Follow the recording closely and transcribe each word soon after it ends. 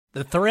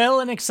The thrill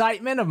and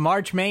excitement of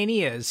March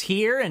Mania is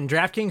here, and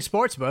DraftKings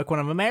Sportsbook, one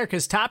of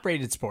America's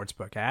top-rated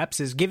sportsbook apps,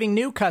 is giving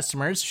new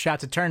customers a shot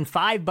to turn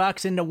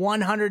 $5 into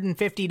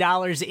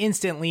 $150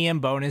 instantly in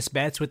bonus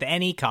bets with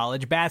any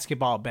college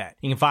basketball bet.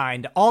 You can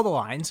find all the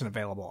lines and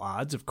available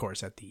odds, of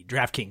course, at the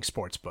DraftKings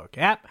Sportsbook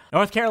app.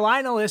 North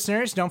Carolina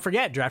listeners, don't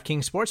forget,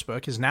 DraftKings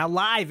Sportsbook is now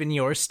live in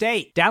your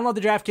state. Download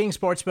the DraftKings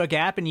Sportsbook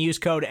app and use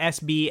code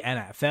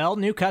SBNFL.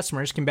 New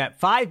customers can bet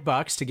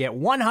 $5 to get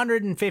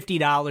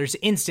 $150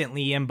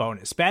 instantly in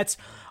bonus bets,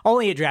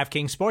 only at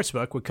DraftKings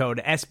Sportsbook with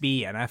code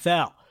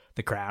SBNFL.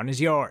 The crown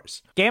is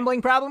yours.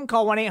 Gambling problem?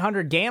 Call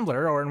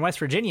 1-800-GAMBLER, or in West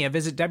Virginia,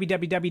 visit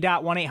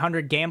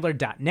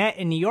www.1800gambler.net.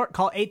 In New York,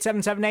 call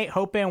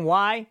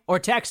 877-8-HOPE-NY or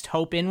text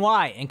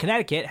HOPE-NY. In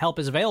Connecticut, help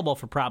is available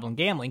for problem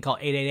gambling. Call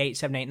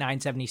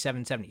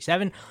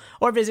 888-789-7777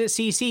 or visit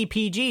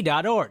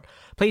ccpg.org.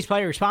 Please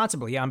play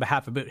responsibly on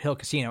behalf of Boot Hill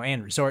Casino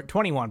and Resort.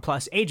 21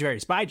 plus, age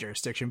varies by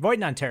jurisdiction. Void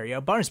in Ontario.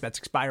 Bonus bets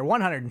expire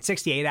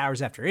 168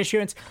 hours after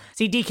issuance.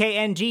 See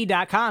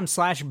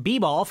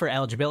dkng.com/bball for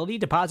eligibility,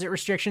 deposit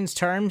restrictions,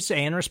 terms,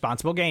 and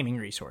responsible gaming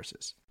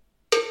resources.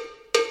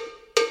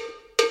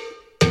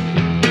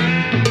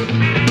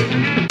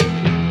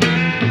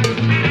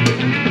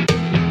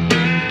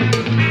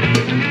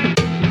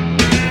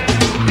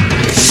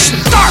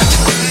 Start!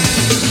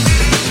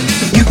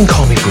 You can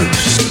call me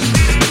Bruce.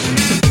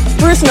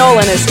 Bruce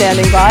Nolan is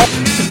standing by.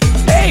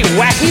 Hey,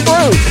 Wacky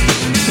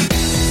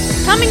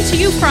Bruce! Coming to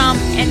you from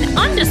an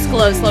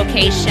undisclosed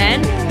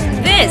location,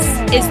 this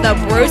is the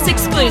Bruce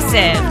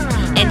Exclusive.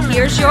 And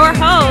here's your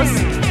host,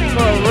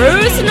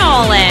 Bruce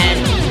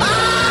Nolan.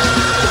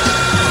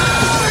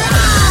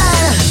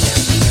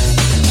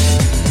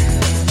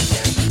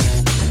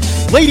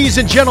 Ladies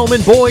and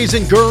gentlemen, boys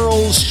and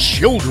girls,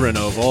 children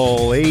of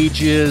all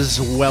ages,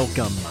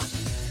 welcome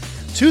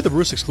to the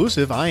Bruce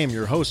Exclusive. I am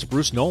your host,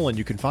 Bruce Nolan.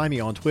 You can find me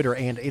on Twitter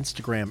and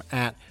Instagram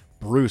at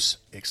Bruce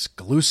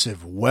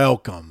Exclusive.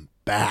 Welcome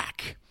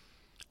back.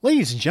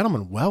 Ladies and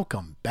gentlemen,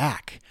 welcome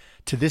back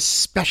to this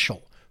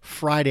special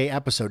Friday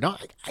episode. Now,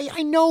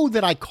 I know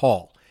that I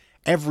call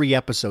every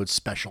episode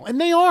special,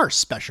 and they are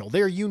special.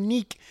 They are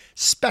unique,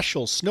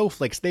 special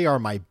snowflakes. They are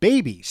my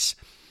babies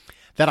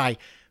that I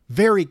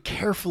very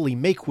carefully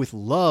make with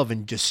love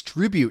and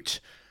distribute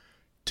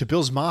to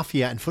Bills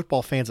Mafia and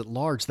football fans at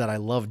large that I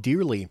love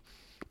dearly.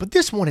 But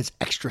this one is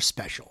extra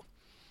special.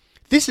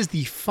 This is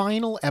the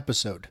final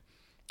episode,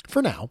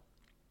 for now,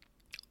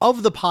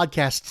 of the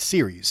podcast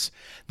series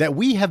that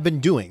we have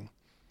been doing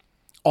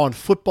on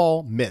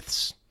football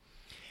myths.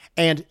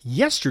 And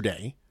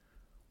yesterday,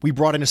 we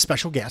brought in a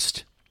special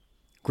guest,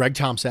 Greg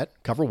Tomset,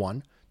 Cover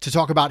One, to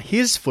talk about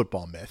his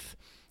football myth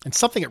and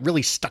something that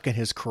really stuck in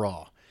his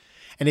craw.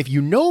 And if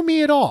you know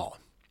me at all,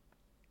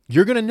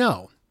 you're going to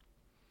know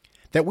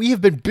that we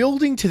have been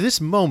building to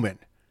this moment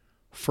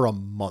for a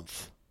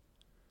month.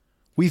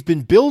 We've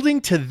been building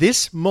to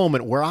this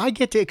moment where I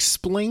get to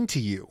explain to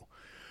you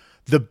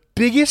the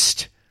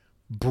biggest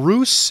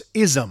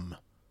Bruce-ism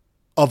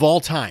of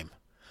all time.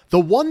 The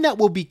one that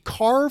will be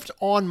carved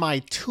on my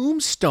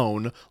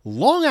tombstone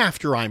long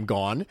after I'm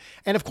gone.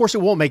 And of course,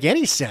 it won't make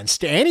any sense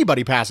to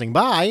anybody passing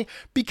by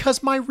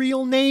because my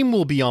real name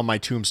will be on my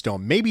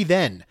tombstone. Maybe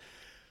then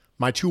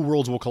my two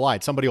worlds will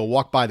collide. Somebody will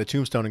walk by the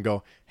tombstone and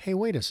go, hey,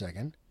 wait a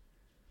second.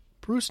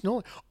 Bruce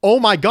Nolan. Oh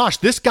my gosh,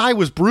 this guy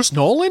was Bruce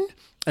Nolan?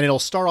 And it'll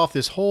start off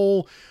this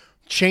whole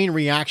chain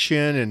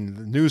reaction, and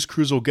the news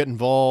crews will get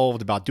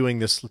involved about doing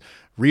this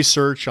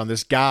research on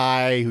this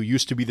guy who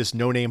used to be this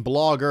no-name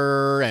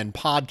blogger and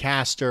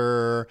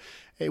podcaster.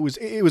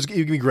 It'll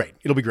be great.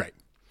 It'll be great.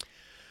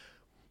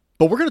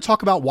 But we're going to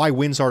talk about why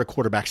wins aren't a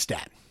quarterback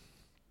stat.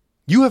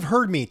 You have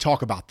heard me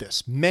talk about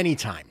this many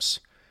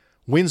times.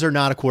 Wins are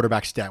not a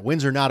quarterback stat.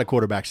 Wins are not a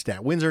quarterback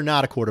stat. Wins are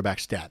not a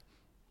quarterback stat.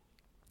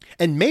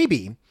 And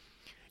maybe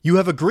you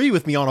have agreed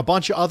with me on a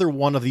bunch of other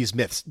one of these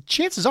myths.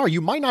 Chances are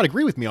you might not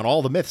agree with me on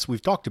all the myths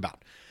we've talked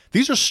about.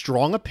 These are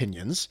strong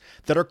opinions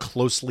that are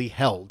closely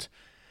held.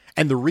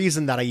 And the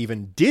reason that I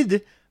even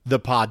did the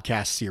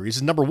podcast series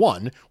is, number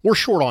one, we're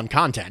short on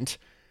content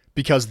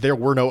because there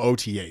were no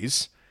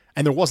OTAs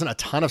and there wasn't a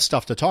ton of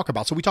stuff to talk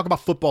about. So we talk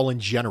about football in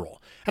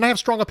general. And I have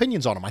strong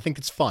opinions on them. I think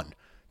it's fun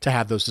to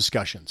have those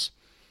discussions.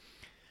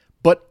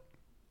 But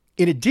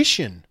in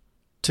addition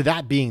to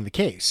that being the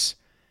case,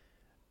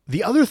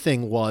 the other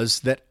thing was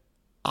that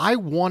I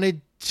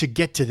wanted to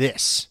get to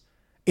this.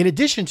 In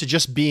addition to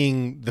just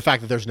being the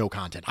fact that there's no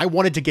content, I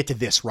wanted to get to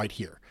this right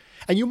here.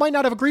 And you might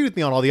not have agreed with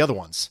me on all the other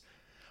ones,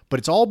 but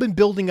it's all been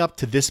building up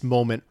to this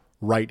moment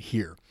right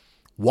here.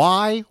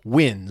 Why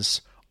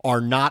wins are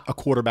not a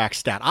quarterback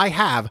stat. I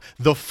have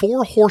the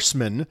 4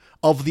 horsemen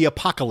of the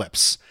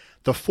apocalypse.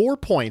 The 4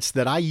 points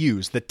that I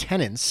use, the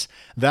tenants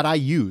that I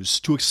use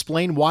to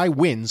explain why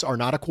wins are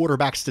not a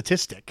quarterback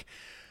statistic,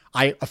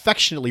 I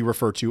affectionately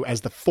refer to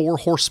as the 4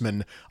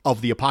 horsemen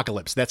of the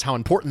apocalypse. That's how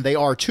important they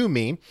are to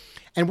me.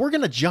 And we're going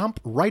to jump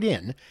right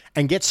in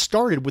and get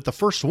started with the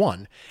first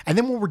one. And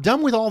then when we're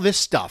done with all this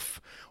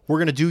stuff, we're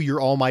going to do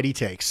your almighty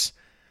takes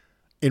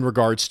in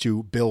regards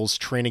to Bills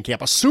training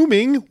camp,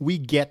 assuming we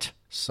get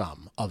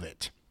some of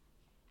it.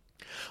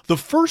 The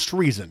first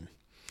reason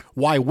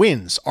why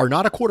wins are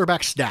not a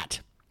quarterback stat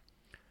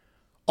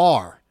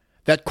are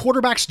that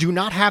quarterbacks do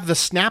not have the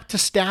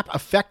snap-to-snap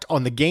effect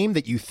on the game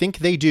that you think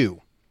they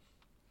do.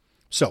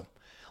 So,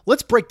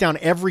 let's break down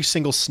every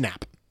single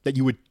snap that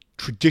you would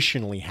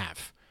traditionally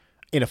have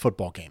in a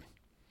football game.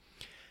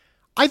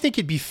 I think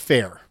it'd be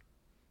fair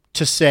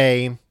to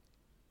say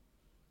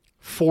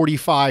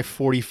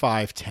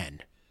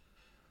 45-45-10.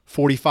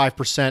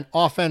 45%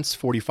 offense,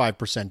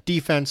 45%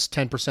 defense,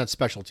 10%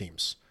 special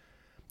teams.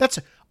 That's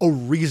a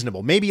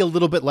reasonable, maybe a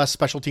little bit less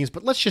special teams,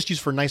 but let's just use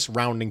for nice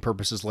rounding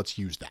purposes, let's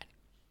use that.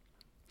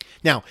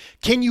 Now,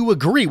 can you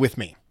agree with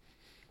me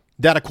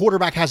that a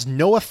quarterback has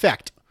no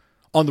effect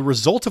on the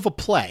result of a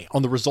play?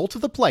 On the result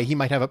of the play, he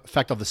might have an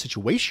effect on the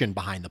situation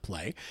behind the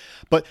play,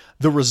 but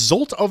the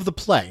result of the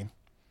play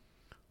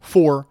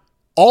for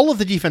all of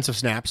the defensive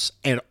snaps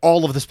and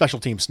all of the special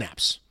team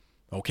snaps.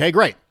 Okay,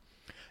 great.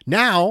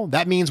 Now,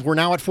 that means we're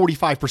now at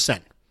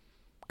 45%,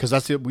 because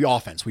that's the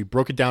offense. We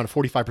broke it down to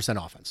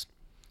 45% offense.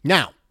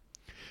 Now,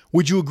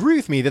 would you agree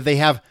with me that they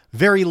have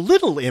very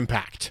little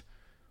impact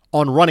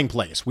on running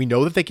plays? We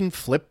know that they can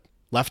flip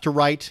left to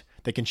right.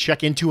 They can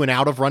check into and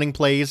out of running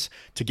plays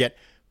to get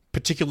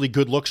particularly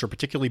good looks or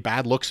particularly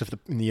bad looks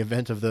in the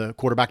event of the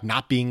quarterback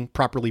not being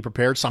properly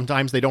prepared.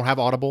 Sometimes they don't have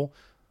audible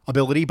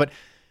ability, but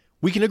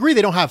we can agree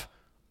they don't have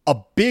a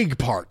big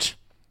part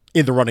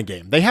in the running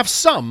game. They have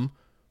some,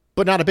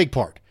 but not a big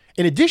part.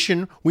 In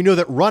addition, we know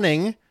that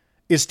running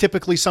is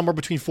typically somewhere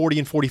between 40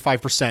 and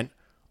 45%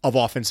 of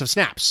offensive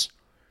snaps.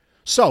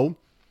 So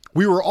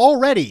we were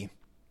already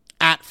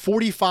at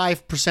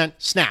 45%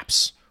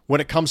 snaps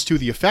when it comes to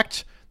the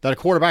effect that a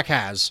quarterback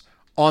has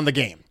on the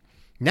game.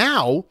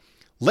 Now,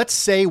 let's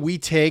say we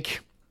say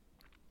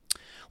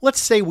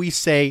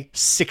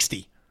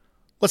 60.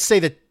 Let's say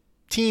the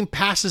team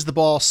passes the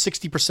ball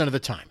 60% of the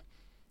time.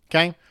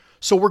 Okay?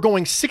 So we're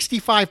going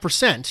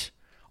 65%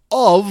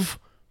 of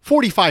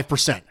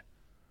 45%.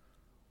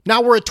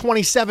 Now we're at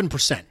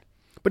 27%.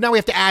 But now we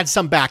have to add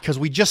some back because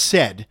we just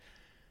said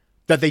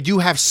that they do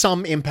have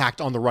some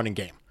impact on the running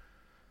game.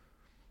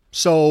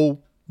 So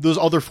those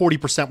other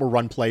 40% were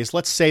run plays.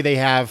 Let's say they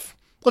have,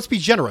 let's be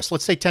generous.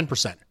 Let's say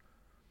 10%.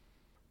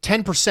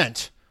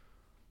 10%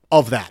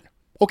 of that.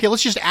 Okay,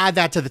 let's just add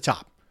that to the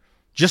top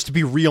just to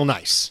be real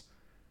nice.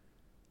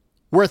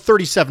 We're at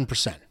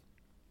 37%.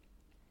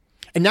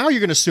 And now you're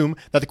going to assume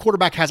that the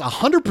quarterback has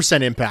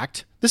 100%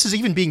 impact. This is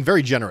even being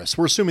very generous.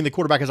 We're assuming the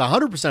quarterback has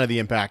 100% of the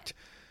impact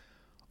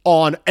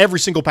on every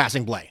single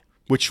passing play,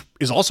 which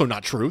is also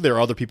not true. There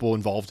are other people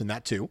involved in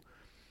that too.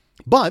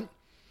 But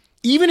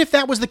even if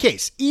that was the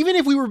case, even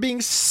if we were being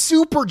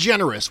super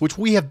generous, which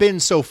we have been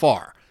so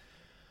far,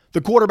 the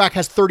quarterback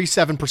has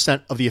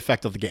 37% of the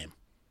effect of the game.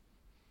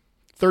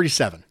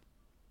 37.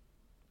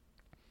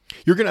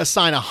 You're going to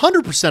assign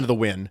 100% of the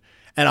win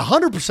and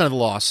 100% of the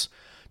loss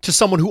to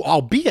someone who,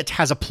 albeit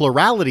has a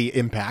plurality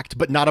impact,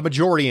 but not a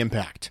majority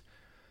impact.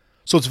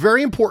 So it's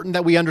very important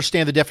that we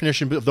understand the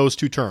definition of those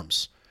two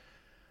terms.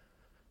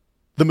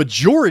 The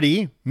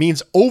majority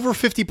means over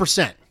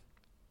 50%.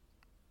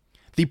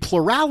 The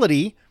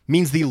plurality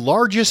means the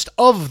largest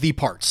of the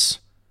parts.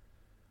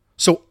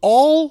 So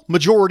all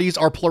majorities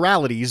are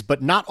pluralities,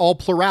 but not all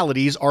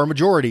pluralities are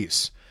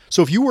majorities.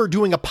 So if you were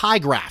doing a pie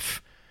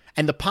graph,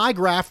 and the pie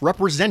graph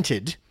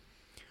represented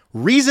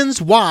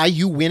reasons why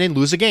you win and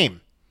lose a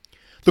game,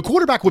 the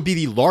quarterback would be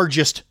the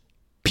largest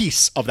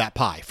piece of that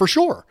pie, for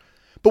sure.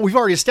 But we've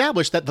already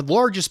established that the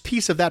largest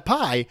piece of that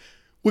pie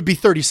would be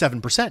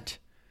 37%.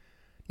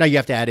 Now you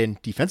have to add in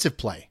defensive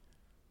play,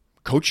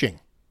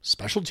 coaching,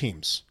 special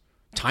teams,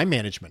 time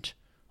management,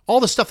 all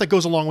the stuff that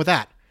goes along with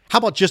that. How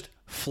about just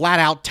flat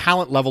out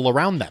talent level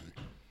around them?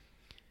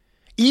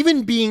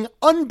 Even being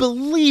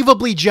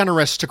unbelievably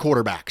generous to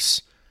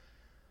quarterbacks,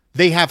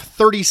 they have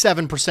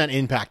 37%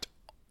 impact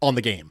on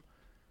the game.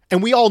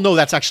 And we all know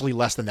that's actually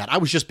less than that. I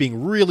was just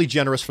being really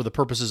generous for the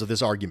purposes of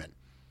this argument.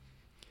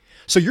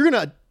 So you're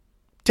going to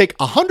take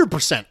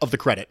 100% of the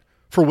credit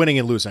for winning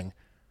and losing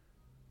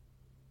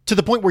to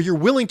the point where you're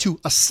willing to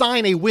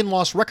assign a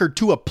win-loss record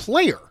to a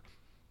player,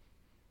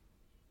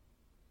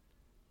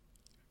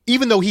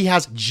 even though he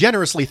has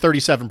generously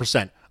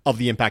 37% of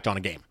the impact on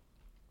a game.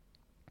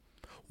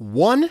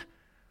 1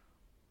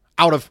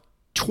 out of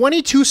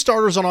 22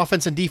 starters on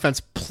offense and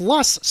defense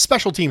plus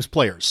special teams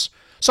players.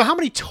 So how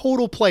many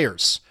total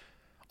players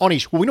on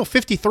each? Well, we know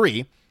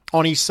 53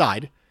 on each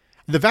side.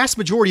 The vast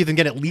majority of them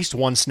get at least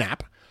one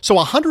snap. So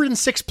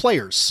 106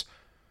 players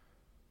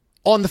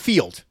on the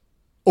field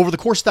over the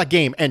course of that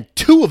game, and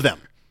 2 of them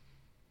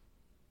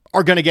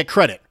are going to get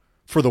credit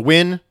for the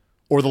win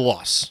or the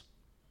loss.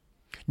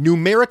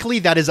 Numerically,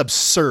 that is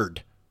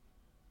absurd.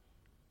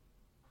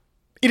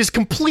 It is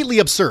completely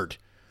absurd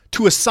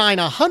to assign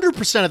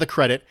 100% of the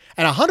credit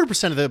and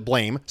 100% of the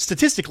blame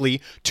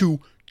statistically to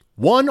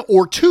 1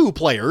 or 2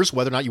 players,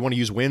 whether or not you want to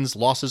use wins,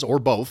 losses, or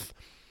both,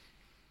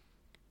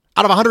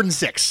 out of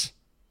 106.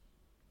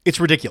 It's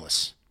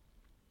ridiculous.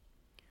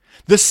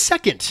 The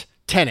second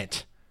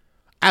tenet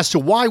as to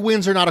why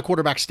wins are not a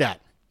quarterback stat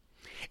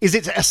is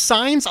it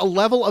assigns a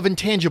level of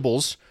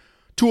intangibles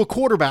to a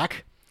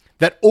quarterback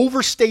that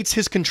overstates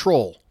his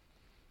control.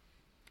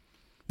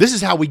 This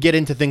is how we get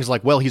into things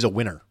like, well, he's a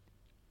winner.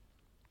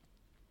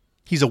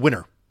 He's a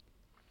winner.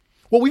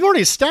 Well, we've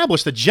already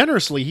established that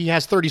generously he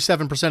has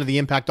 37% of the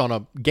impact on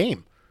a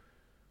game.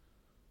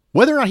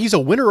 Whether or not he's a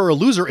winner or a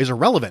loser is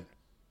irrelevant.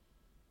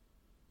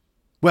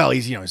 Well,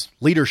 his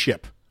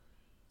leadership.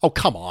 Oh,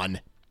 come on.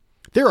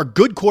 There are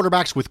good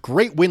quarterbacks with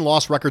great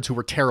win-loss records who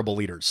were terrible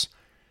leaders.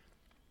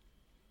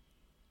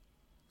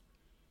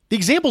 The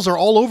examples are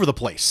all over the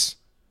place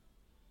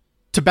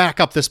to back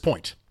up this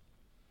point.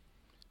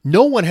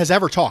 No one has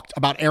ever talked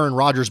about Aaron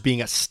Rodgers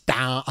being a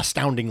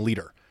astounding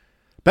leader.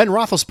 Ben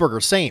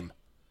Roethlisberger, same.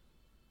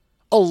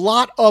 A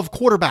lot of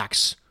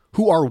quarterbacks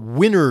who are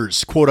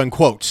winners, quote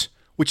unquote,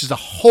 which is a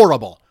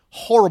horrible,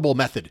 horrible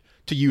method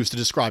to use to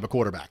describe a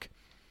quarterback.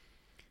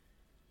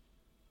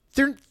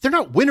 They're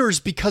not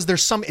winners because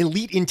there's some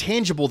elite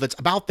intangible that's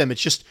about them.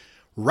 It's just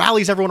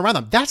rallies everyone around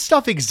them. That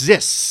stuff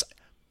exists.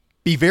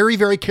 Be very,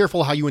 very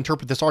careful how you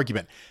interpret this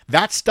argument.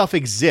 That stuff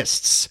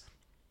exists.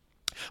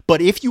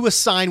 But if you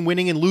assign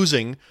winning and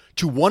losing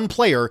to one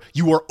player,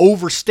 you are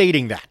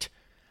overstating that.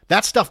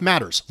 That stuff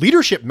matters.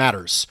 Leadership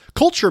matters.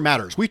 Culture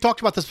matters. We've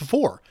talked about this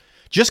before.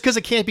 Just because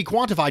it can't be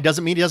quantified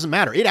doesn't mean it doesn't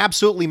matter. It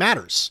absolutely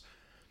matters.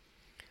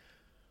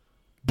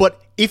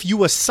 But if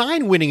you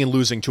assign winning and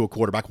losing to a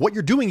quarterback, what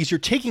you're doing is you're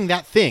taking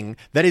that thing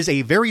that is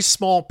a very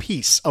small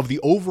piece of the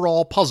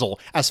overall puzzle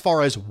as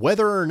far as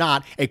whether or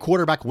not a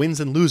quarterback wins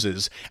and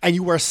loses, and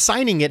you are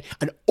assigning it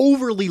an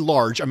overly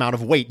large amount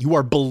of weight. You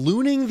are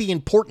ballooning the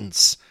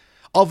importance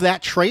of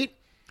that trait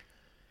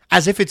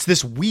as if it's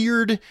this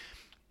weird,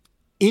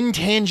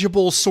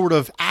 intangible sort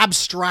of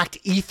abstract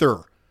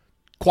ether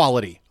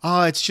quality.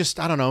 It's just,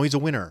 I don't know, he's a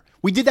winner.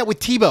 We did that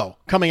with Tebow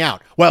coming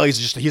out. Well,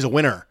 he's a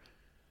winner.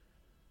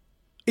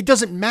 It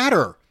doesn't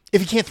matter if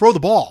he can't throw the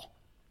ball.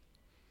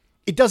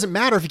 It doesn't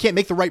matter if he can't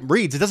make the right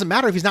reads. It doesn't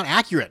matter if he's not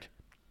accurate.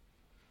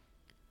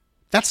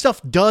 That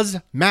stuff does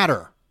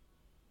matter.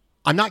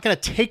 I'm not going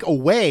to take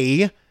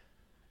away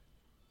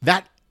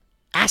that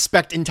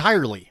aspect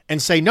entirely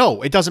and say,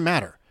 no, it doesn't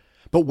matter.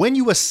 But when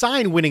you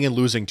assign winning and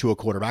losing to a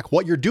quarterback,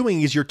 what you're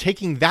doing is you're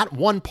taking that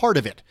one part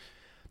of it,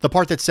 the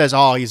part that says,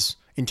 oh, he's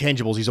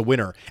intangibles, he's a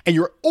winner, and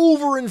you're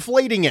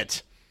overinflating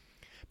it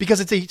because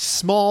it's a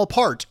small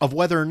part of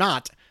whether or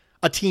not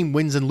a team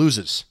wins and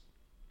loses.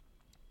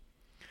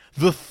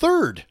 The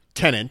third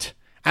tenet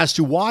as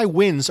to why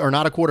wins are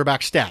not a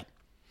quarterback stat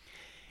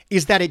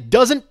is that it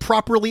doesn't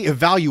properly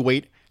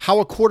evaluate how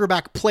a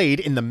quarterback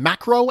played in the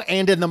macro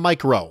and in the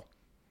micro.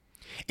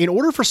 In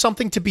order for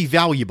something to be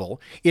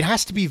valuable, it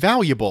has to be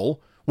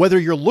valuable whether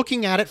you're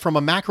looking at it from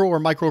a macro or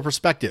micro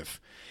perspective.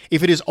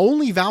 If it is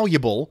only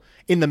valuable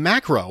in the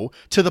macro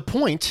to the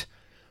point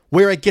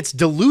where it gets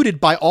diluted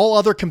by all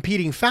other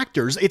competing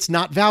factors, it's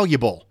not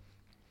valuable.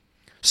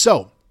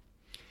 So,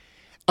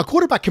 a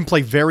quarterback can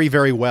play very,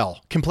 very well,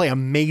 can play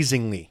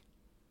amazingly,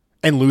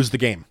 and lose the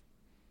game.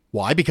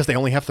 Why? Because they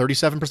only have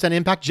 37%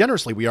 impact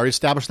generously. We already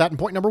established that in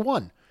point number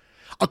 1.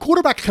 A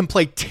quarterback can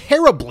play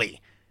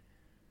terribly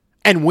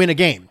and win a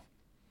game.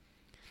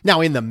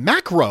 Now, in the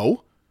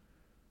macro,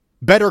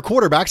 better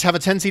quarterbacks have a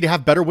tendency to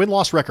have better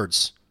win-loss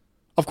records.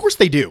 Of course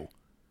they do.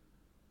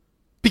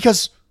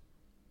 Because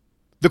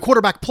the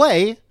quarterback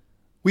play,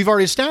 we've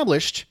already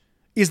established,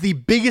 is the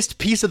biggest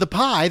piece of the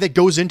pie that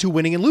goes into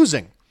winning and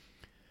losing.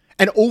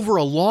 And over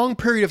a long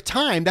period of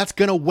time, that's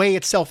going to weigh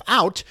itself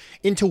out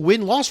into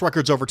win-loss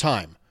records over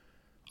time.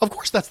 Of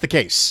course that's the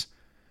case.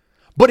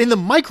 But in the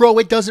micro,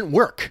 it doesn't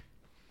work.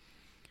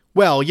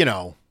 Well,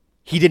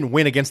 he didn't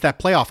win against that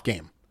playoff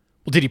game.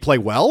 Well, did he play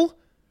well?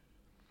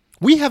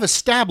 We have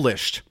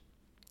established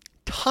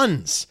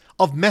tons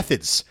of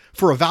methods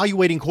for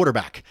evaluating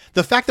quarterback.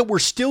 The fact that we're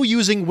still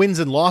using wins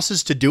and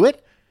losses to do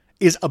it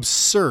is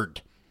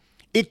absurd.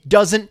 It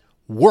doesn't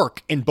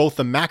work in both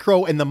the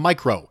macro and the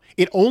micro.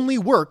 It only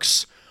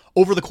works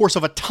over the course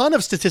of a ton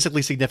of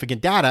statistically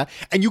significant data,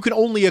 and you can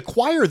only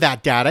acquire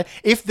that data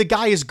if the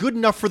guy is good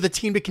enough for the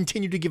team to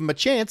continue to give him a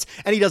chance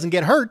and he doesn't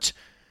get hurt.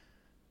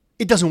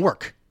 It doesn't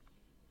work.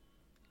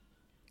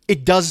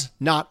 It does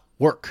not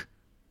work.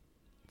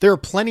 There are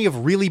plenty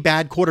of really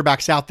bad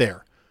quarterbacks out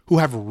there who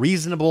have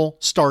reasonable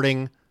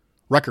starting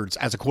records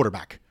as a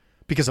quarterback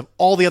because of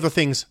all the other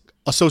things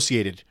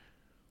associated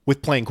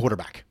with playing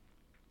quarterback.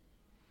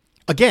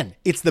 Again,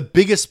 it's the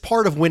biggest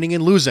part of winning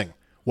and losing.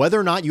 Whether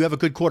or not you have a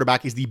good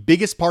quarterback is the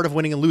biggest part of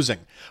winning and losing.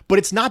 But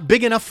it's not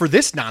big enough for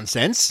this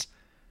nonsense.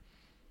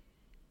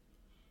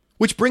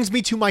 Which brings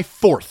me to my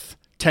fourth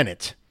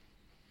tenet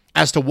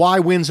as to why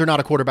wins are not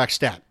a quarterback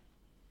stat.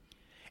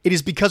 It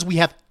is because we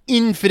have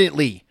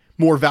infinitely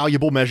more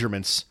valuable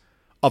measurements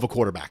of a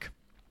quarterback.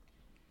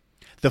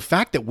 The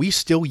fact that we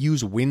still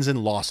use wins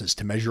and losses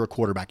to measure a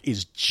quarterback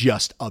is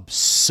just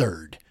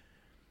absurd.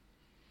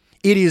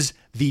 It is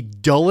the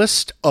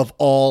dullest of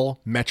all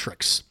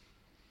metrics.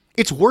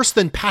 It's worse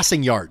than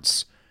passing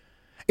yards.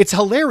 It's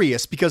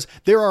hilarious because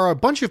there are a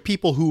bunch of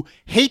people who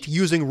hate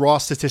using raw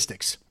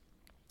statistics.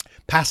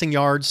 Passing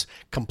yards,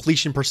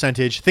 completion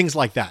percentage, things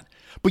like that.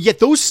 But yet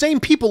those same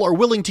people are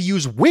willing to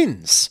use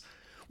wins,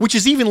 which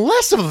is even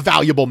less of a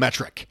valuable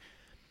metric.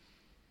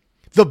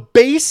 The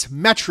base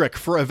metric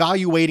for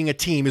evaluating a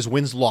team is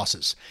wins,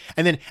 losses.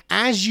 And then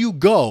as you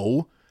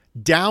go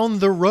down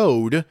the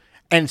road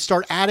and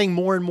start adding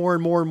more and more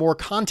and more and more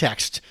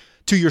context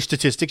to your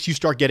statistics, you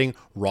start getting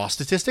raw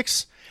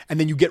statistics, and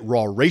then you get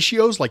raw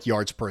ratios like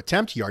yards per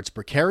attempt, yards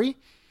per carry.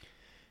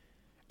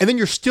 And then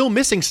you're still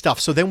missing stuff.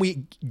 So then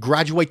we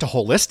graduate to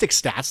holistic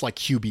stats like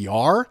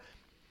QBR.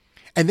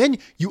 And then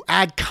you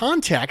add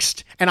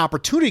context and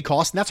opportunity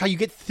cost, and that's how you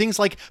get things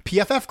like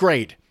PFF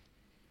grade.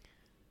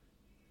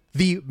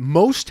 The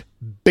most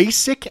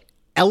basic,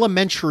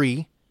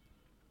 elementary,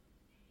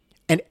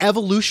 and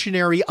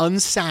evolutionary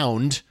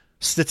unsound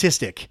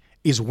statistic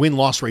is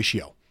win-loss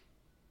ratio.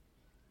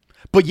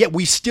 But yet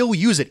we still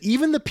use it.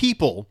 Even the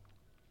people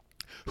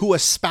who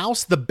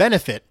espouse the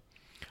benefit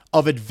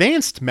of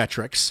advanced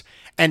metrics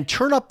and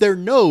turn up their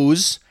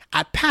nose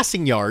at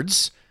passing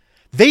yards,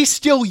 they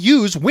still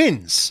use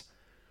wins,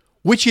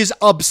 which is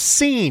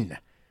obscene.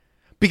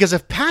 Because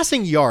if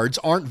passing yards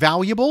aren't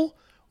valuable,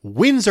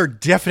 wins are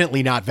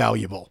definitely not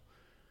valuable.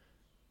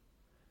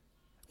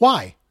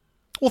 Why?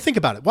 Well, think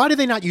about it. Why do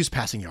they not use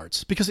passing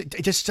yards? Because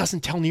it just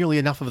doesn't tell nearly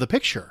enough of the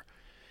picture.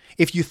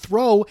 If you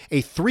throw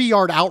a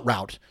 3-yard out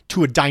route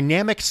to a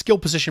dynamic skill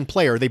position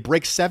player, they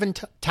break 7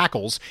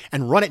 tackles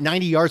and run it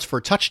 90 yards for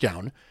a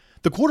touchdown,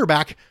 the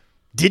quarterback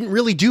didn't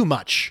really do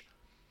much,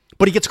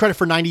 but he gets credit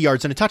for 90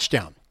 yards and a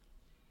touchdown.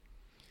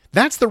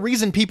 That's the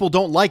reason people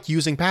don't like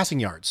using passing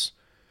yards.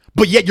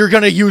 But yet you're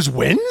going to use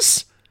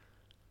wins?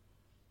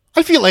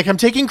 I feel like I'm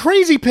taking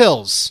crazy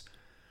pills.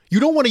 You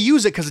don't want to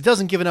use it because it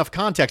doesn't give enough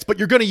context, but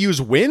you're going to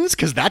use wins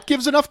because that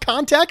gives enough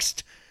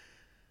context?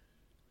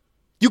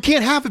 You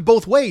can't have it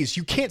both ways.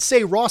 You can't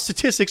say raw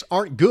statistics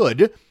aren't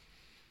good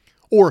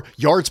or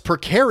yards per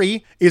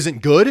carry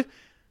isn't good.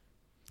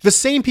 The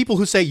same people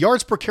who say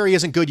yards per carry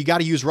isn't good, you got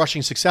to use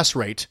rushing success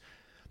rate.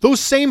 Those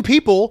same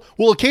people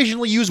will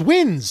occasionally use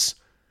wins,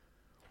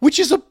 which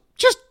is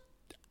just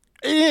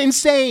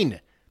insane.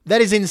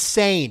 That is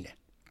insane.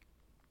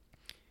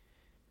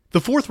 The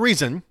fourth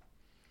reason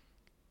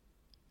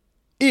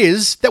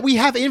is that we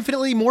have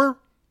infinitely more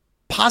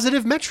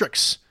positive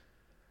metrics.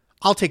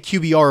 I'll take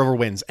QBR over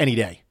wins any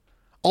day.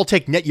 I'll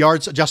take net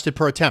yards adjusted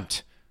per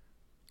attempt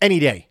any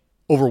day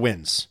over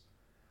wins.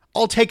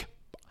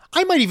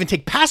 I might even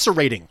take passer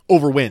rating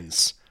over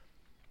wins.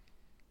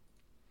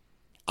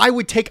 I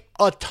would take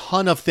a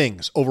ton of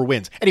things over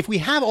wins. And if we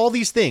have all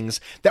these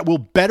things that will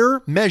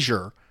better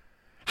measure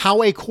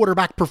how a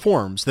quarterback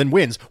performs than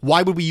wins,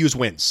 why would we use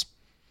wins?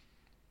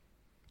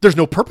 There's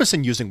no purpose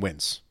in using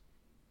wins.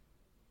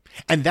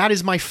 And that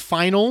is my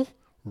final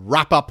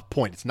wrap-up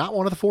point. It's not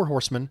one of the 4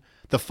 horsemen.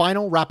 The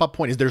final wrap-up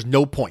point is there's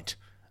no point.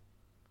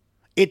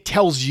 It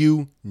tells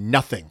you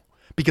nothing.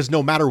 Because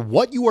no matter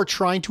what you are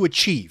trying to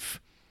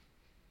achieve,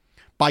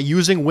 by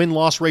using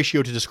win-loss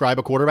ratio to describe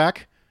a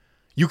quarterback,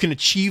 you can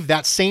achieve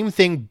that same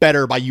thing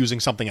better by using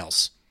something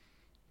else.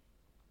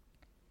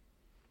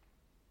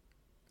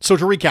 So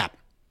to recap,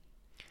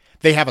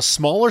 they have a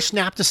smaller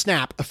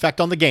snap-to-snap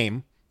effect on the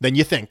game than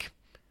you think.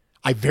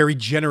 I very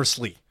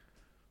generously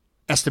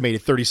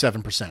estimated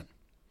 37%.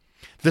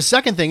 The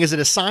second thing is it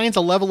assigns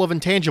a level of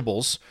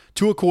intangibles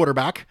to a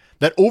quarterback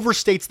that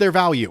overstates their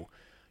value.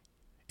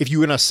 If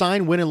you can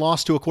assign win and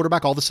loss to a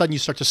quarterback, all of a sudden you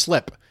start to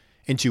slip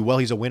into, well,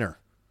 he's a winner.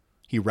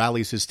 He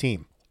rallies his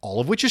team. All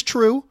of which is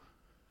true,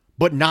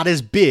 but not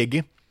as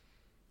big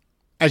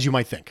as you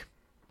might think.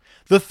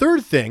 The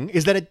third thing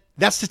is that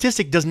that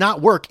statistic does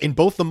not work in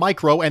both the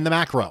micro and the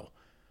macro.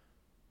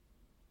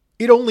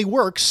 It only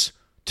works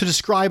to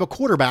describe a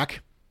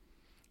quarterback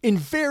in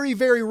very,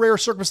 very rare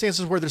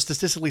circumstances where there's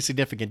statistically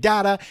significant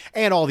data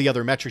and all the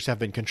other metrics have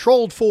been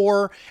controlled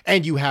for,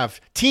 and you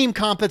have team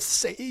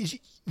competence.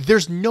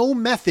 There's no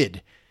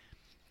method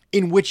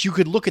in which you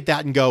could look at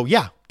that and go,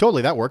 yeah,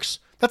 totally, that works.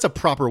 That's a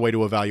proper way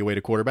to evaluate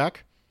a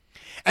quarterback.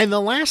 And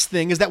the last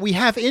thing is that we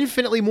have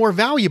infinitely more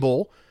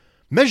valuable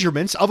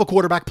measurements of a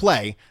quarterback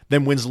play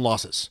than wins and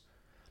losses.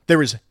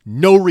 There is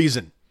no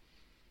reason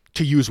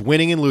to use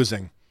winning and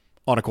losing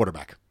on a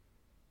quarterback.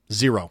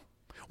 Zero.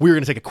 We're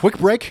going to take a quick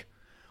break.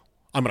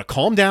 I'm going to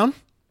calm down.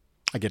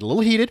 I get a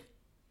little heated.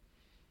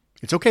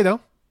 It's okay,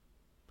 though.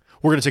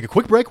 We're going to take a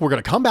quick break. We're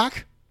going to come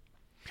back.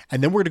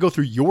 And then we're going to go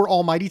through your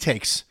almighty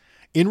takes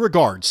in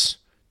regards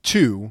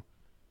to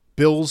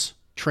Bills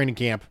Training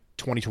Camp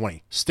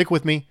 2020. Stick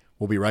with me.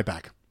 We'll be right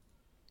back.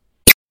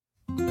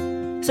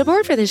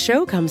 Support for this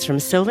show comes from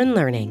Sylvan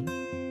Learning.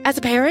 As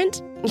a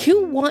parent,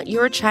 you want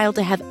your child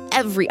to have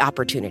every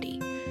opportunity.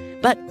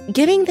 But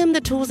giving them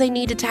the tools they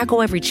need to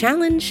tackle every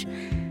challenge,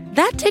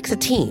 that takes a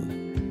team.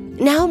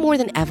 Now more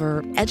than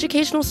ever,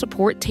 educational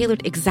support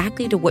tailored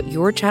exactly to what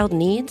your child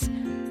needs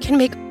can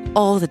make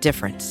all the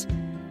difference.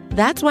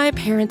 That's why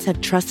parents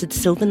have trusted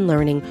Sylvan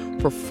Learning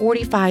for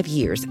 45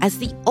 years as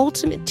the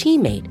ultimate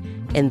teammate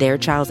in their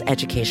child's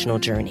educational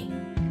journey,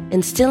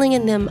 instilling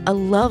in them a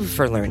love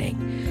for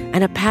learning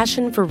and a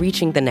passion for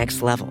reaching the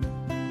next level.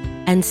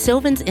 And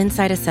Sylvan's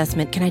Insight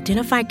Assessment can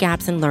identify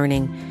gaps in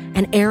learning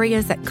and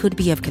areas that could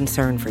be of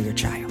concern for your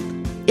child.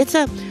 It's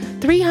a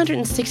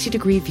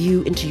 360-degree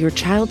view into your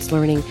child's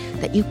learning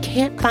that you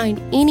can't find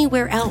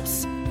anywhere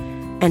else,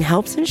 and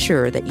helps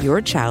ensure that your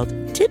child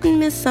didn't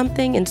miss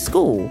something in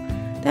school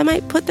that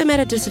might put them at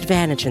a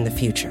disadvantage in the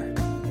future.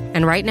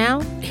 And right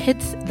now,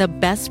 it's the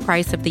best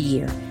price of the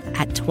year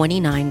at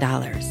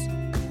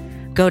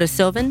 $29. Go to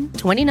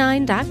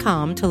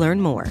sylvan29.com to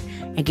learn more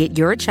and get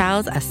your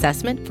child's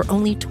assessment for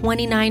only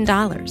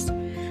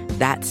 $29.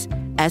 That's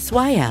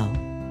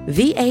SYLVAN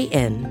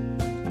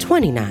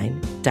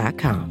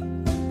 29.com.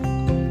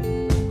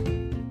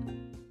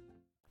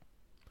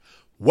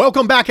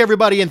 Welcome back,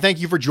 everybody, and thank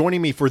you for joining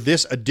me for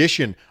this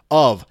edition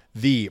of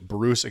the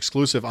Bruce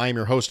Exclusive. I am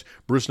your host,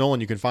 Bruce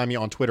Nolan. You can find me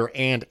on Twitter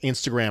and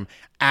Instagram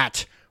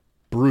at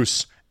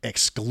Bruce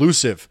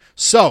Exclusive.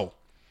 So,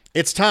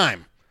 it's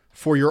time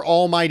for your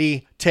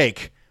almighty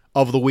take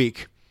of the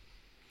week.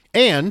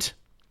 And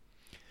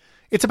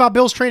it's about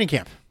Bills training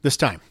camp this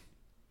time.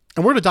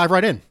 And we're going to dive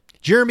right in.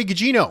 Jeremy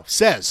Gugino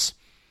says,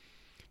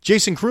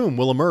 Jason Kroom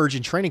will emerge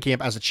in training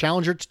camp as a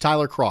challenger to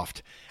Tyler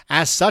Kroft.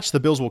 As such, the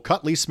Bills will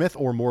cut Lee Smith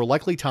or more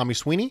likely Tommy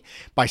Sweeney.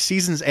 By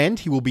season's end,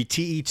 he will be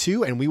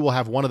TE2 and we will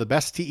have one of the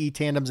best TE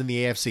tandems in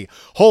the AFC.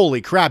 Holy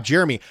crap,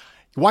 Jeremy.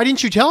 Why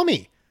didn't you tell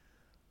me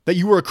that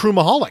you were a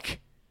Kroomaholic?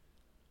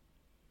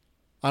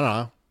 I don't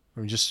know.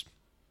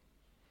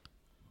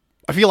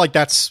 I feel like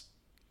that's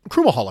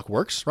Kroomaholic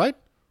works, right?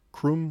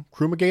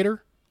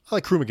 Kroomigator? I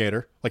like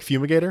Kroomigator. Like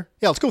Fumigator?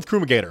 Yeah, let's go with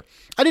Kroomigator.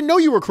 I didn't know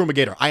you were a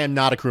Kroomigator. I am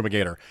not a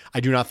Kroomigator. I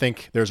do not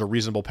think there's a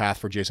reasonable path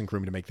for Jason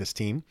Kroom to make this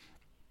team.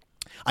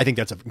 I think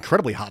that's an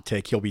incredibly hot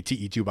take. He'll be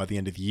TE2 by the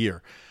end of the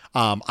year.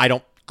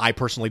 I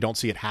personally don't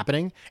see it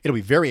happening. It'll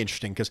be very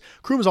interesting because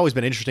Kroom has always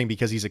been interesting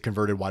because he's a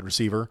converted wide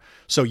receiver.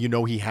 So you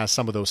know he has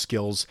some of those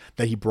skills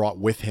that he brought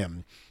with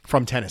him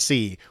from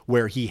Tennessee,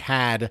 where he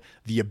had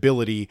the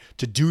ability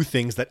to do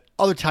things that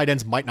other tight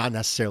ends might not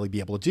necessarily be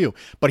able to do.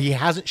 But he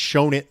hasn't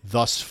shown it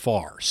thus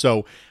far.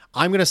 So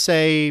I'm gonna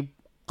say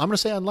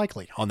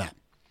unlikely on that.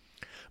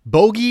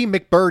 Bogey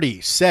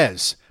McBurdy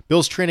says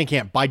Bills training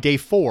camp by day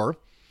 4.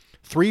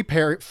 Three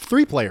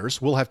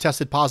players will have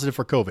tested positive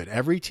for COVID.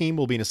 Every team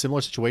will be in a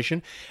similar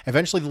situation.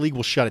 Eventually, the league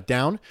will shut it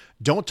down.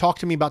 Don't talk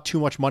to me about too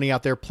much money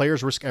out there.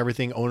 Players risk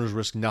everything. Owners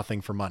risk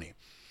nothing for money.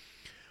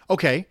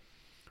 Okay.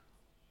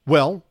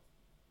 Well,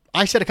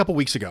 I said a couple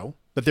weeks ago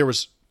that there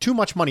was too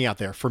much money out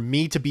there for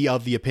me to be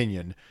of the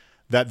opinion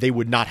that they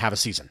would not have a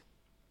season.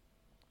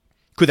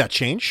 Could that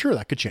change? Sure,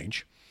 that could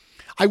change.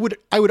 I would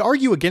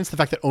argue against the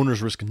fact that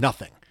owners risk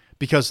nothing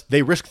because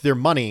they risk their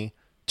money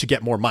to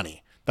get more money.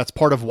 That's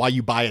part of why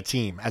you buy a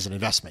team as an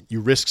investment.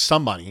 You risk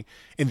some money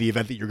in the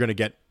event that you're going to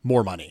get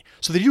more money.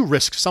 So they do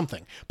risk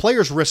something.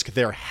 Players risk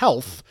their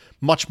health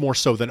much more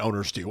so than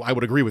owners do. I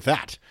would agree with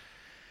that.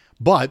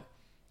 But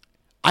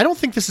I don't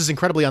think this is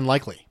incredibly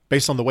unlikely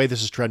based on the way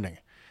this is trending.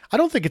 I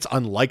don't think it's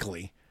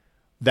unlikely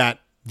that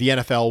the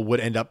NFL would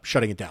end up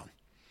shutting it down.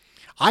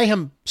 I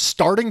am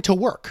starting to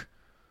work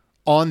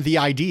on the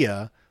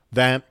idea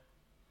that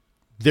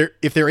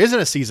if there isn't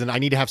a season, I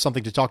need to have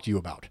something to talk to you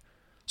about.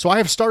 So I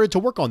have started to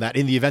work on that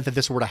in the event that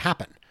this were to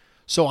happen.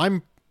 So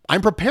I'm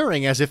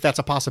preparing as if that's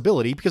a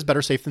possibility because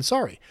better safe than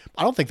sorry.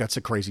 I don't think that's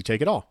a crazy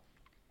take at all.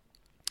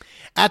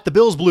 At the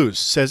Bills Blues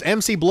says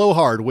MC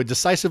Blowhard would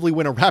decisively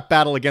win a rap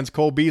battle against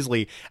Cole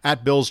Beasley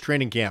at Bills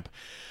training camp.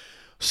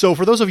 So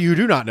for those of you who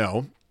do not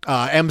know,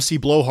 MC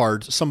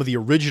Blowhard, some of the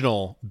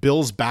original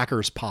Bills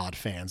Backers Pod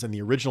fans and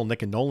the original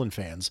Nick and Nolan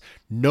fans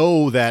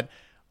know that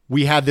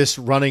we had this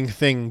running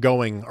thing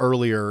going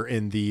earlier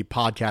in the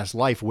podcast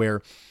life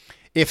where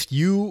if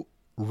you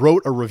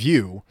wrote a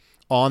review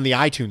on the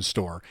iTunes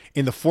store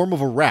in the form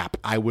of a rap,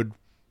 I would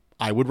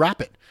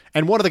rap it.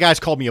 And one of the guys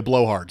called me a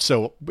blowhard,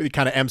 so it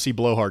kind of MC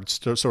Blowhard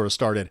sort of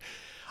started.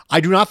 I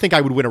do not think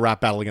I would win a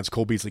rap battle against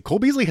Cole Beasley. Cole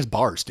Beasley has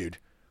bars, dude.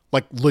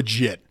 Like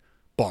legit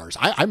bars.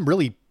 I'm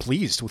really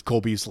pleased with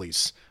Cole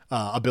Beasley's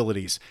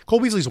abilities.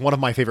 Cole Beasley's one of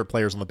my favorite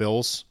players on the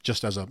Bills,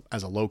 just as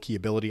a low-key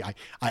ability.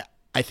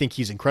 I think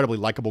he's an incredibly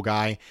likable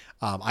guy.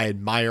 I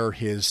admire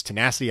his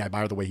tenacity. I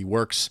admire the way he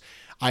works.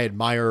 I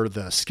admire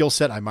the skill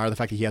set. I admire the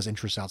fact that he has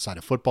interests outside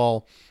of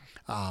football.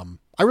 I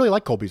really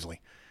like Cole Beasley.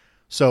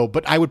 So,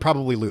 but I would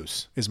probably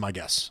lose, is my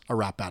guess, a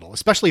rap battle,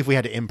 especially if we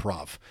had to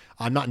improv.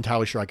 I'm not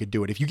entirely sure I could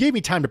do it. If you gave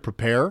me time to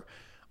prepare,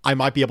 I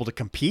might be able to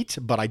compete,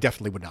 but I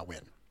definitely would not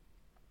win.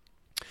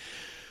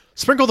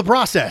 Sprinkle the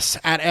Process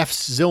at F.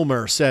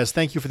 Zilmer says,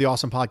 thank you for the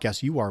awesome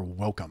podcast. You are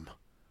welcome.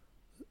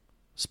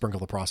 Sprinkle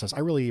the Process. I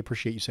really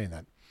appreciate you saying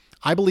that.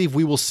 I believe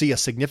we will see a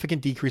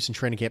significant decrease in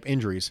training camp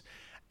injuries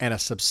and a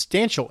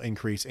substantial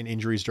increase in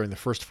injuries during the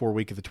first 4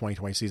 weeks of the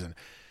 2020 season.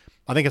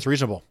 I think it's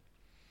reasonable.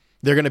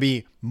 They're going to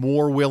be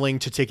more willing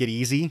to take it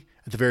easy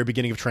at the very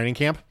beginning of training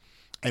camp.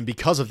 And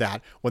because of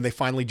that, when they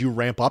finally do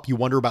ramp up, you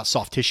wonder about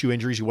soft tissue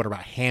injuries, you wonder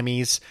about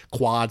hammies,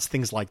 quads,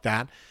 things like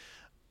that.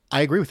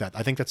 I agree with that.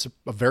 I think that's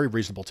a very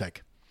reasonable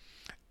take.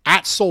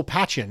 At Soul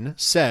Patchin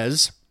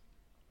says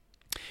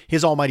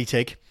his almighty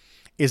take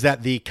is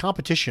that the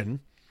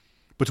competition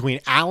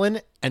between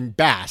Allen and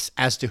Bass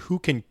as to who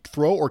can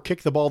throw or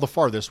kick the ball the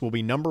farthest will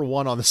be number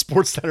one on the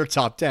SportsCenter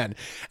top 10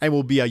 and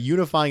will be a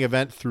unifying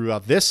event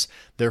throughout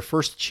their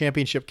first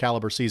championship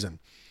caliber season.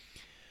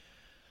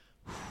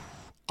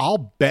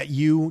 I'll bet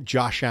you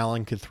Josh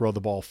Allen could throw the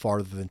ball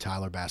farther than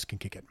Tyler Bass can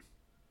kick it.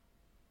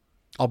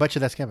 I'll bet you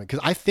that's coming because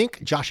I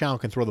think Josh Allen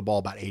can throw the ball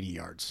about 80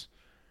 yards.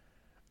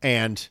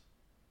 And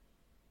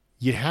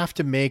you'd have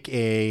to make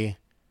a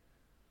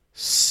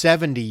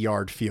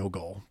 70-yard field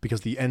goal because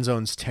the end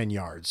zone's 10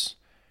 yards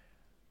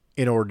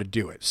in order to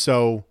do it.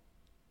 So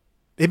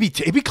it'd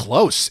be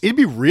close. It'd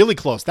be really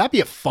close. That's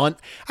a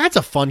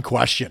fun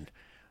question.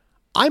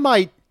 I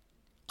might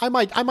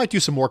do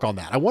some work on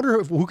that. I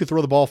wonder who could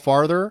throw the ball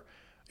farther.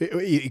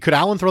 Could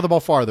Allen throw the ball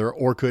farther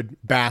or could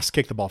Bass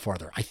kick the ball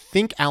farther? I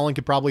think Allen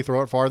could probably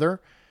throw it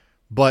farther,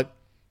 but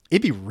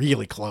it'd be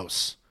really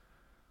close.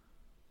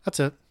 That's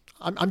it.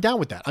 I'm down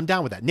with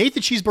that.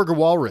 Nathan Cheeseburger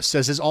Walrus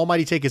says his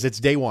almighty take is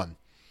it's day one.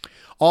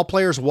 All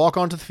players walk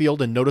onto the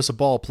field and notice a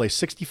ball placed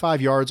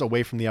 65 yards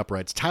away from the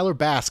uprights. Tyler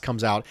Bass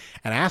comes out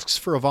and asks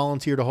for a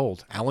volunteer to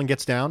hold. Allen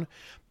gets down.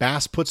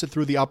 Bass puts it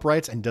through the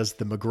uprights and does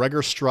the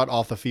McGregor strut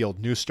off the field.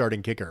 New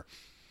starting kicker.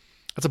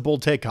 That's a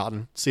bold take,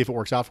 Cotton. See if it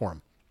works out for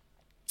him.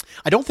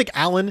 I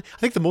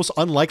think the most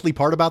unlikely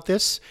part about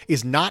this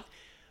is not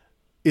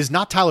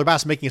Tyler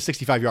Bass making a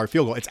 65-yard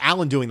field goal. It's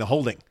Allen doing the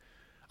holding.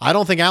 I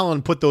don't think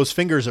Allen put those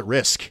fingers at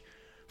risk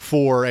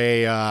for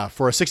a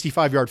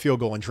 65-yard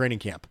field goal in training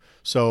camp.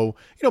 So,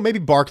 maybe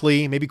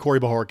Barkley, maybe Corey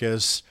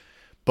Bojorquez,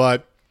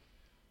 but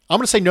I'm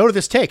going to say no to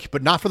this take,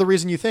 but not for the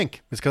reason you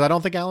think. It's because I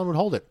don't think Allen would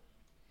hold it.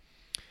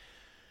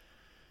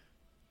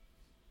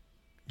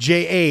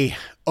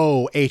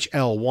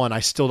 JAOHL1, I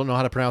still don't know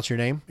how to pronounce your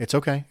name. It's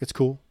okay. It's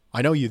cool.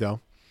 I know you,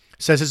 though.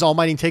 Says his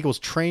almighty take was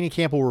training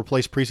camp will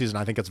replace preseason.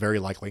 I think that's very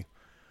likely.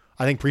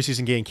 I think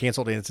preseason getting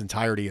canceled in its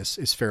entirety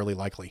is fairly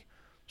likely.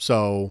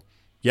 So,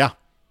 yeah,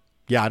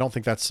 I don't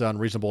think that's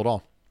unreasonable at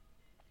all.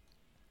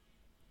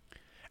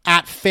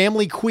 At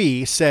Family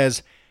Quee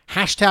says,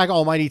 hashtag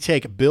almighty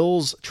take,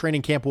 Bills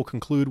training camp will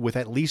conclude with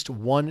at least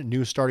one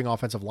new starting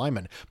offensive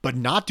lineman, but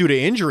not due to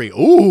injury.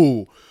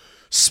 Ooh,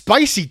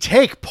 spicy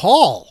take,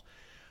 Paul.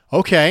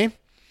 Okay.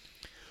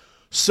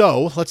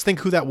 So let's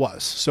think who that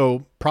was.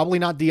 So probably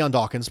not Deion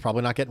Dawkins,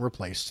 probably not getting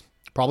replaced.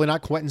 Probably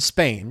not Quentin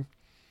Spain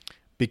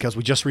because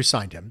we just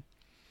re-signed him.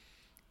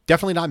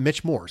 Definitely not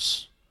Mitch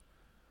Morse.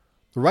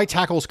 The right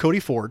tackle is Cody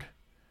Ford,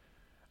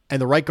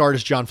 and the right guard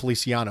is John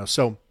Feliciano.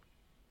 So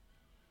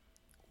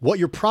what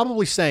you're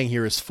probably saying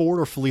here is Ford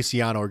or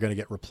Feliciano are going to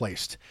get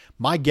replaced.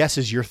 My guess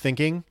is you're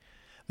thinking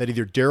that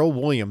either Darrell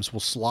Williams will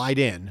slide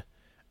in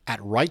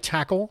at right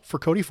tackle for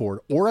Cody Ford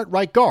or at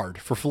right guard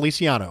for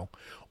Feliciano,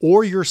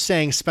 or you're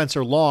saying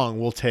Spencer Long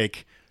will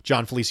take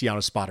John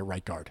Feliciano's spot at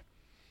right guard.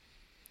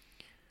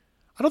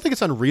 I don't think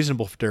it's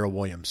unreasonable for Darrell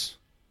Williams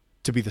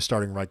to be the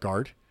starting right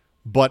guard,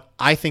 but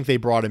I think they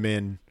brought him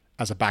in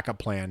as a backup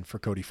plan for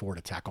Cody Ford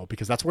to tackle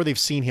because that's where they've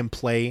seen him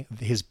play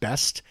his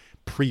best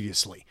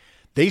previously.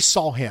 They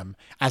saw him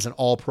as an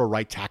all-pro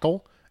right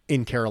tackle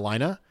in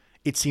Carolina.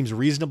 It seems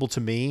reasonable to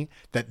me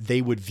that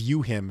they would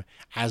view him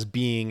as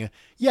being,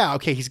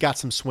 he's got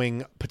some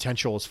swing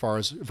potential as far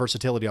as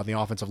versatility on the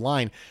offensive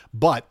line,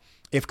 but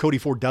if Cody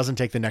Ford doesn't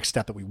take the next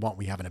step that we want,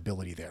 we have an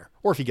ability there,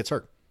 or if he gets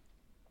hurt.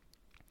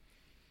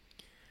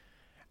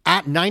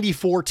 At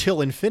 94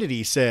 till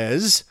infinity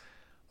says,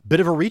 bit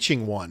of a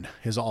reaching one,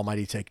 his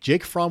almighty take.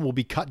 Jake Fromm will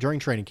be cut during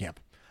training camp,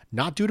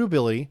 not due to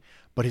ability,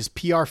 but his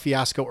PR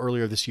fiasco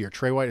earlier this year.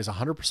 Trey White is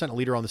 100% a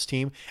leader on this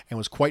team and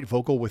was quite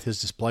vocal with his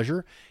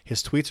displeasure.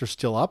 His tweets are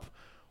still up.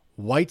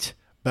 White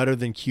better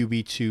than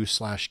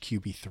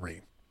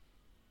QB2/QB3.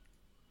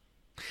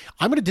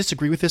 I'm going to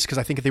disagree with this because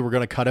I think if they were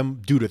going to cut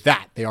him due to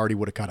that, they already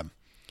would have cut him.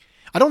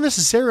 I don't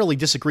necessarily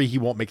disagree he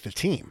won't make the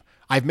team.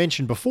 I've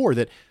mentioned before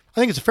that I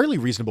think it's a fairly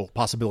reasonable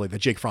possibility that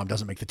Jake Fromm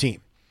doesn't make the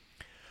team.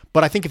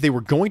 But I think if they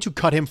were going to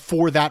cut him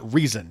for that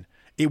reason,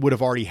 it would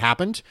have already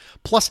happened.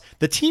 Plus,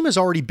 the team has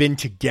already been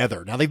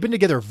together. Now, they've been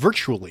together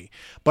virtually,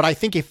 but I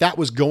think if that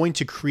was going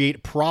to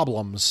create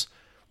problems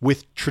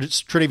with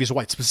Tre'Davious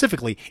White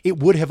specifically, it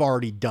would have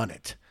already done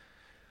it.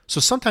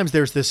 So sometimes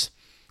there's this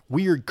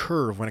weird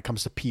curve when it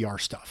comes to PR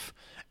stuff.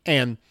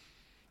 And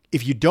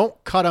if you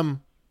don't cut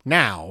him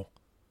now,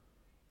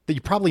 then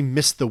you probably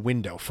missed the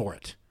window for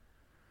it.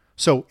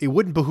 So it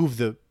wouldn't behoove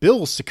the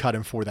Bills to cut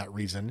him for that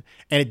reason.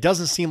 And it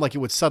doesn't seem like it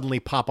would suddenly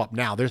pop up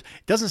now. It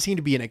doesn't seem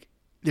to be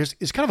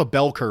it's kind of a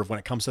bell curve when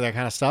it comes to that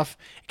kind of stuff.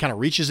 It kind of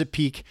reaches a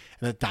peak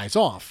and then it dies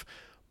off.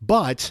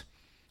 But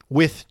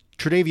with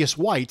Tre'Davious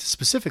White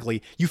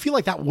specifically, you feel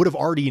like that would have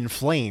already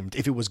inflamed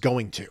if it was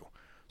going to.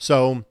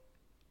 So,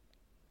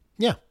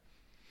 yeah.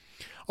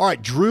 All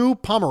right, Drew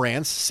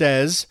Pomerantz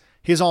says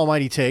his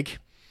almighty take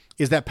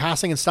is that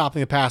passing and stopping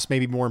the pass may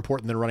be more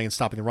important than running and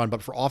stopping the run,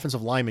 but for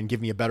offensive linemen,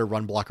 give me a better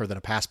run blocker than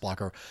a pass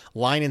blocker.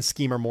 Line and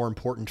scheme are more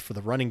important for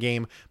the running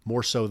game,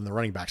 more so than the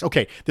running backs.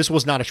 Okay, this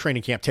was not a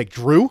training camp take.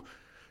 Drew,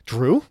 I'm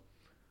going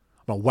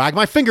to wag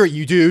my finger at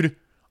you, dude.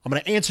 I'm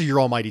going to answer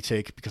your almighty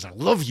take because I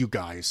love you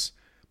guys,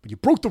 but you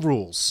broke the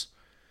rules.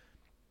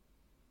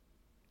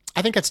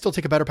 I think I'd still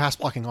take a better pass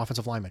blocking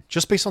offensive lineman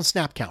just based on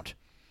snap count.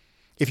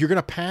 If you're going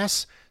to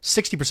pass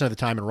 60% of the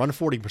time and run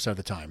 40% of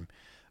the time,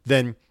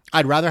 then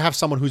I'd rather have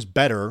someone who's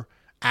better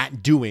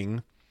at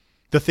doing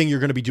the thing you're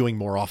going to be doing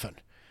more often.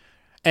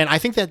 And I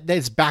think that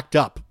is backed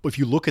up. If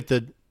you look at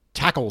the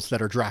tackles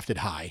that are drafted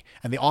high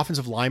and the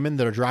offensive linemen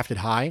that are drafted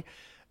high,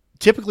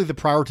 typically the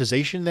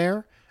prioritization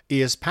there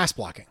is pass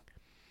blocking.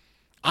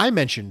 I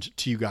mentioned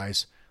to you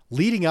guys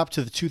leading up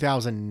to the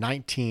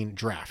 2019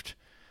 draft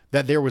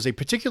that there was a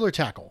particular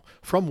tackle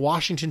from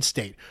Washington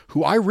State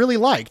who I really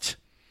liked.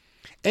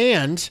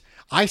 And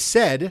I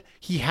said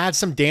he had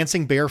some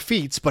dancing bare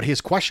feet, but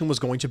his question was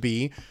going to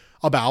be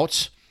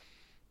about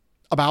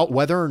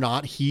whether or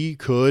not he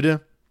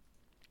could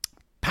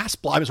pass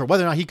block or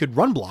whether or not he could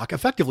run block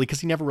effectively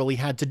because he never really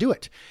had to do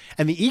it.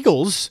 And the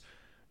Eagles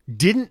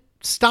didn't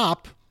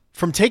stop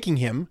from taking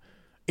him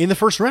in the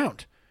first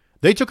round.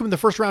 They took him in the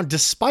first round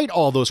despite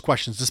all those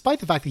questions, despite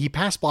the fact that he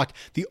pass blocked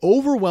the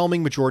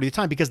overwhelming majority of the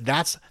time, because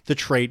that's the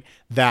trait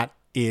that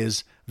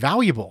is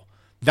valuable.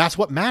 That's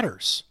what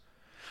matters.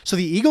 So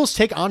the Eagles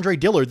take Andre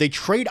Dillard. They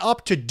trade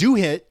up to do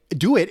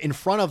it in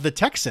front of the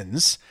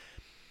Texans,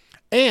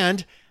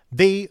 and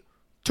they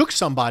took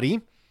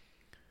somebody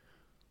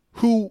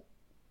who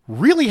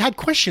really had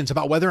questions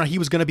about whether or not he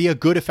was going to be a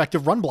good,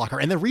 effective run blocker.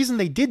 And the reason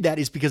they did that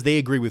is because they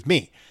agree with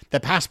me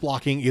that pass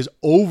blocking is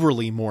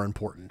overly more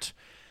important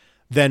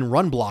than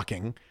run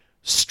blocking,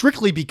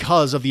 strictly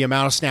because of the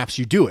amount of snaps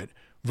you do it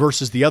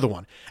versus the other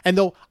one. And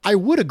though I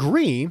would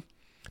agree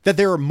that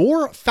there are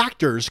more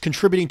factors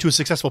contributing to a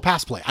successful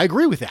pass play, I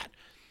agree with that.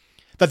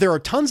 That there are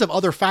tons of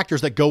other factors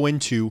that go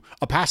into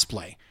a pass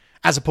play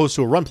as opposed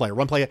to a run play. A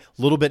run play a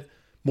little bit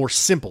more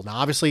simple. Now,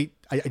 obviously,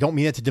 I don't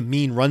mean that to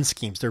demean run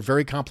schemes. They're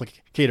very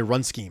complicated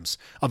run schemes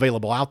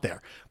available out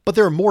there. But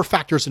there are more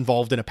factors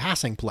involved in a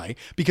passing play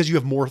because you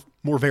have more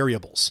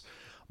variables.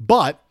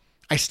 But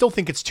I still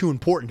think it's too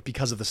important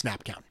because of the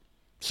snap count.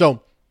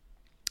 So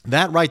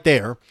that right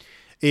there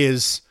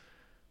is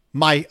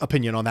my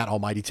opinion on that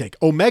almighty take.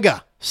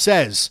 Omega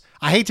says,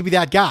 I hate to be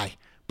that guy,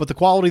 but the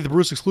quality of the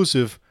Bruce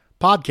Exclusive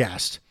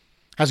podcast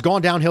has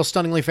gone downhill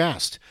stunningly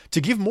fast.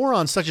 To give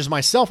morons such as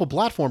myself a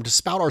platform to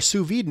spout our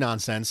sous vide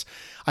nonsense,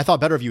 I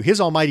thought better of you.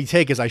 His almighty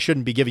take is I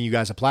shouldn't be giving you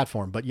guys a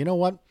platform. But you know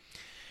what?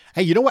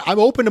 Hey, you know what? I'm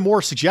open to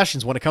more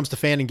suggestions when it comes to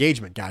fan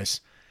engagement,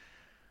 guys.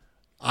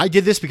 I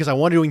did this because I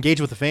wanted to engage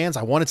with the fans.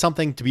 I wanted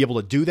something to be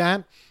able to do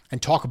that and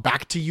talk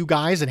back to you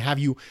guys and have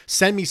you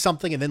send me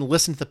something and then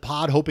listen to the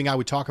pod hoping I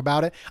would talk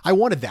about it. I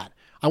wanted that.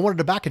 I wanted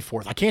a back and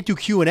forth. I can't do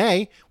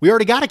Q&A. We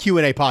already got a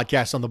Q&A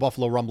podcast on the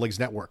Buffalo Rumblings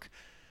Network.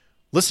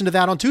 Listen to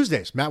that on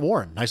Tuesdays. Matt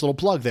Warren, nice little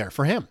plug there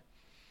for him.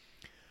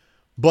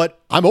 But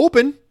I'm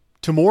open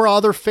to more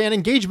other fan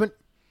engagement.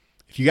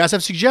 If you guys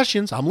have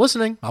suggestions, I'm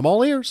listening. I'm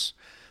all ears.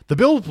 The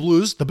Bills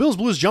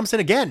Blues jumps in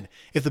again.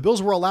 If the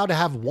Bills were allowed to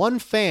have one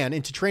fan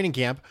into training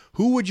camp,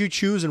 who would you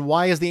choose and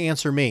why is the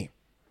answer me?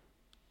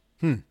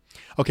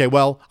 Okay,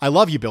 well, I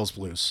love you, Bills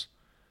Blues.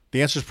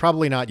 The answer is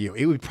probably not you.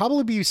 It would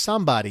probably be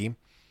somebody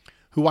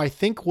who I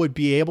think would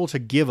be able to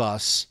give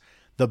us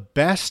the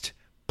best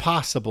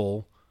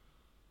possible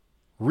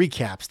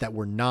recaps that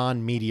were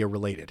non-media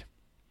related.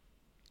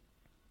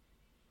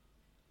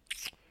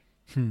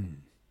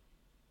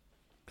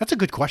 That's a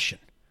good question.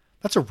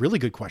 That's a really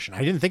good question.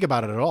 I didn't think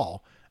about it at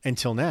all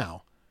until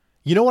now.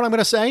 You know what I'm going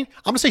to say? I'm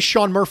going to say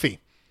Sean Murphy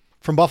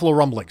from Buffalo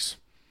Rumblings.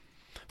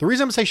 The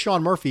reason I'm going to say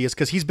Sean Murphy is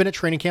because he's been at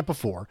training camp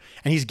before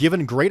and he's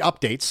given great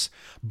updates,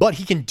 but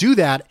he can do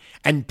that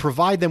and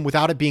provide them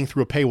without it being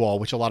through a paywall,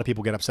 which a lot of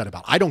people get upset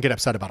about. I don't get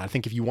upset about it. I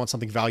think if you want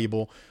something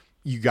valuable,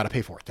 you got to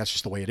pay for it. That's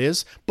just the way it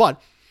is.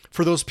 But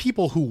for those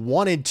people who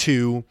wanted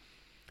to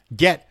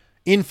get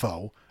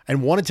info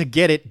and wanted to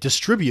get it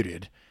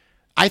distributed,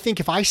 I think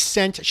if I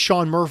sent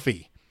Sean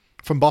Murphy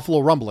from Buffalo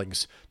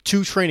Rumblings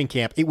to training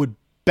camp, it would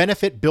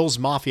benefit Bills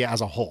Mafia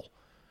as a whole.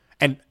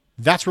 And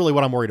that's really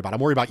what I'm worried about. I'm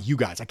worried about you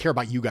guys. I care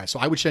about you guys. So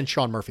I would send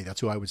Sean Murphy.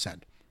 That's who I would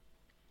send.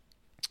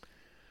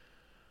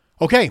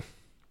 Okay.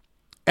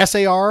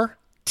 SARTRE11,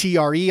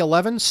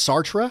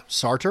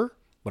 Sartre,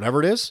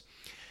 whatever it is.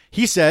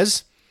 He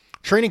says,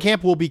 training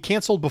camp will be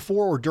canceled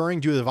before or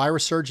during due to the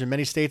virus surge in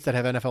many states that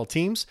have NFL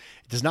teams.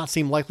 It does not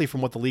seem likely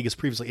from what the league has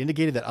previously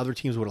indicated that other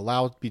teams would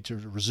allow it to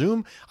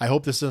resume. I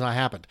hope this does not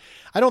happen.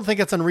 I don't think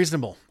it's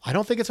unreasonable. I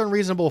don't think it's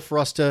unreasonable for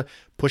us to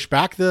push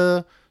back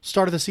the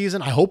start of the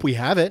season. I hope we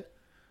have it.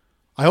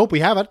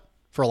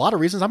 For a lot of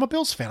reasons. I'm a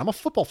Bills fan. I'm a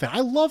football fan. I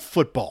love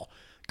football.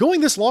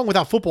 Going this long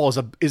without football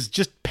is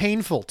just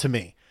painful to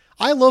me.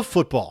 I love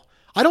football.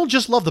 I don't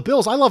just love the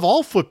Bills. I love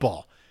all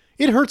football.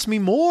 It hurts me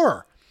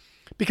more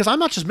because I'm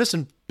not just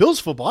missing Bills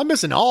football. I'm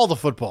missing all the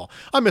football.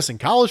 I'm missing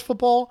college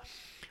football.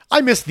 I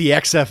miss the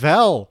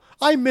XFL.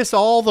 I miss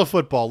all the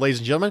football, ladies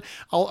and gentlemen.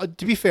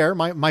 To be fair,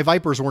 my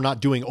Vipers were not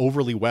doing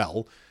overly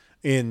well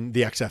in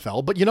the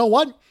XFL, but you know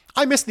what?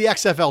 I miss the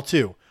XFL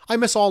too. I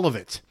miss all of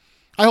it.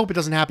 I hope it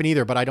doesn't happen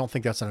either, but I don't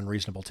think that's an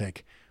unreasonable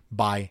take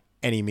by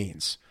any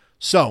means.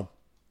 So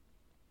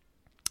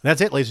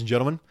that's it, ladies and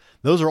gentlemen.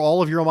 Those are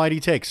all of your almighty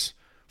takes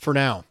for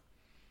now.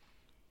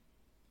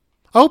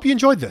 I hope you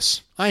enjoyed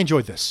this. I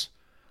enjoyed this.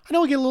 I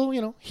know we get a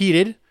little,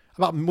 heated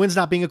about wins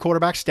not being a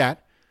quarterback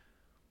stat.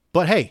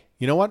 But hey,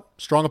 you know what?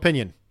 Strong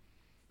opinion.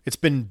 It's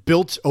been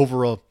built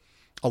over a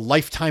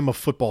lifetime of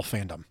football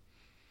fandom.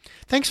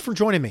 Thanks for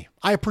joining me.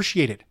 I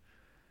appreciate it.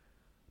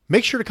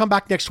 Make sure to come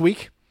back next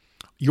week.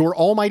 Your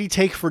almighty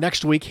take for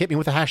next week, hit me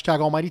with the hashtag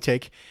almighty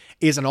take,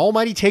 is an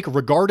almighty take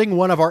regarding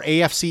one of our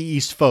AFC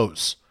East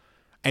foes,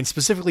 and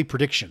specifically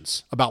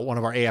predictions about one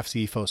of our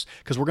AFC foes,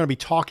 because we're going to be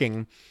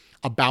talking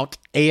about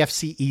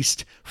AFC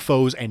East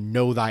foes and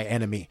know thy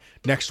enemy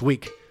next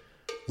week.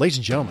 Ladies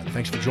and gentlemen,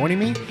 thanks for joining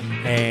me,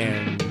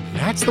 and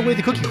that's the way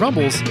the cookie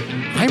crumbles.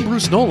 I'm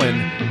Bruce Nolan,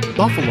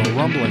 Buffalo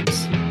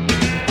Rumblings.